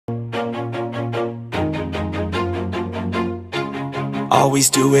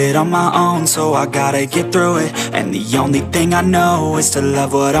Always do it on my own, so I gotta get through it. And the only thing I know is to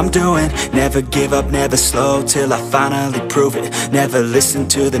love what I'm doing. Never give up, never slow, till I finally prove it. Never listen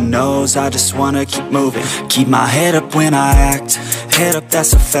to the no's, I just wanna keep moving. Keep my head up when I act, head up,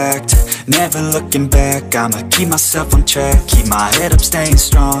 that's a fact. Never looking back, I'ma keep myself on track. Keep my head up, staying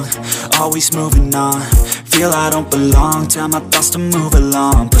strong, always moving on. Feel I don't belong, tell my thoughts to move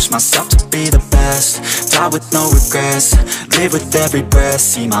along. Push myself to be the best, die with no regrets. Live with every breath,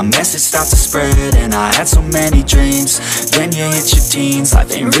 see my message start to spread. And I had so many dreams, then you hit your teens.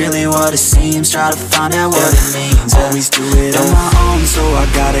 Life ain't really what it seems, try to find out what it means. Always do it on my own, so I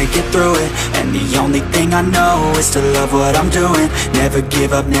gotta get through it. And the only thing I know is to love what I'm doing. Never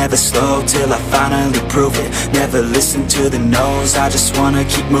give up, never slow, till I finally prove it. Never listen to the no's, I just wanna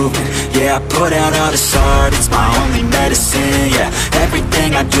keep moving. Yeah, I put out all this art, it's my only medicine. Yeah,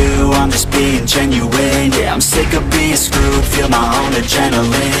 everything I do, I'm just being genuine. Yeah, I'm sick of being screwed, feel my own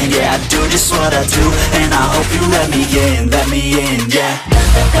adrenaline. Yeah, I do just what I do, and I hope you let me in, yeah.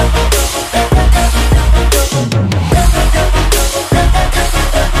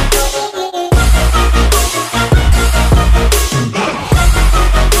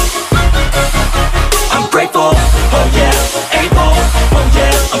 I'm grateful, oh yeah, able, oh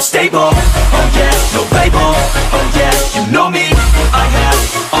yeah, I'm stable, oh yeah, no label, oh yeah, you know me, I have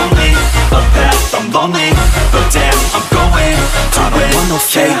only a path, I'm lonely, but damn, I'm going to win. I don't want no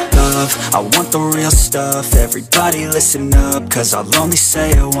fake love, I want the real stuff. Everybody listen up, cause I'll only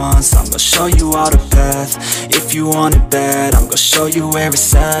say it once. I'm gonna show you all the path, if you want it bad. I'm gonna show you where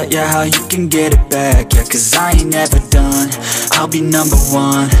it's at, yeah, how you can get it back. Yeah, cause I ain't never done, I'll be number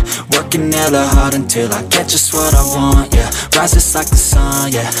one. Working hella hard until I get just what I want, yeah. Rises like the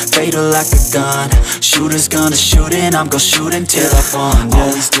sun, yeah, fatal like a gun. Shooter's gonna shoot and I'm gonna shoot until I won, yeah.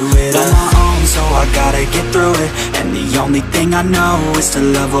 Always do it on my own, so I gotta get through it. And the only thing I know is to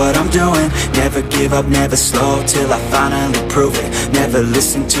love what I'm doing. Never give up, never slow, till I finally prove it. Never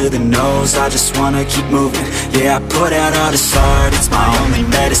listen to the no's, I just wanna keep moving. Yeah, I put out all this art, it's my only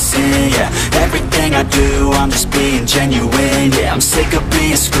medicine. Yeah, everything I do, I'm just being genuine. Yeah, I'm sick of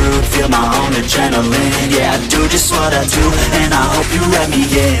being screwed, feel my own adrenaline. Yeah, I do just what I do, and I hope you let me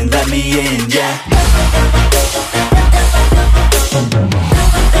in, yeah.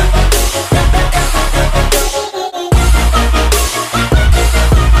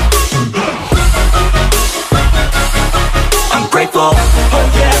 I'm grateful, oh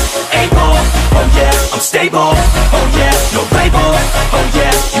yeah, able, oh yeah, I'm stable, oh yeah, no label, oh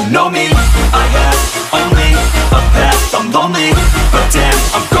yeah, you know me, I have only a path, I'm lonely, but damn,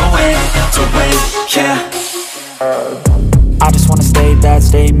 I'm going to win, yeah. I just wanna stay bad,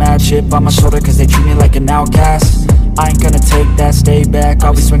 stay mad, chip on my shoulder cause they treat me like an outcast. I ain't gonna take that, stay back,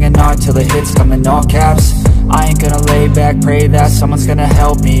 I'll be swinging hard till the hits come in all caps. I ain't gonna lay back, pray that someone's gonna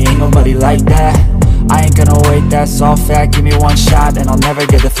help me, ain't nobody like that. I ain't gonna wait, that's all fact, give me one shot and I'll never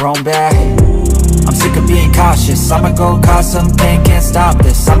get the throne back. I'm sick of being cautious, I'ma go cause something, can't stop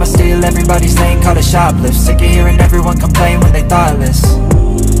this. I'ma steal everybody's lane, call it shoplift. Sick of hearing everyone complain when they thoughtless.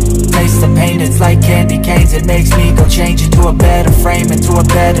 Taste the pain, it's like candy canes. It makes me go change into a better frame, into a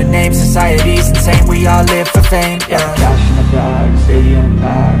better name. Society's insane, we all live for fame, yeah. Cash in the bag, stadium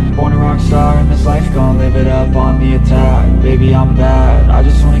packed. Born a rock star in this life, gon' live it up on the attack. Baby, I'm bad, I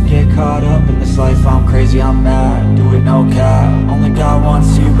just wanna get caught up in this life. I'm crazy, I'm mad, do it no cap. Only God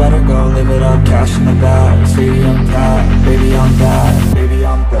wants you, better go live it up. Cash in the bag, stadium packed. Baby, I'm bad, baby,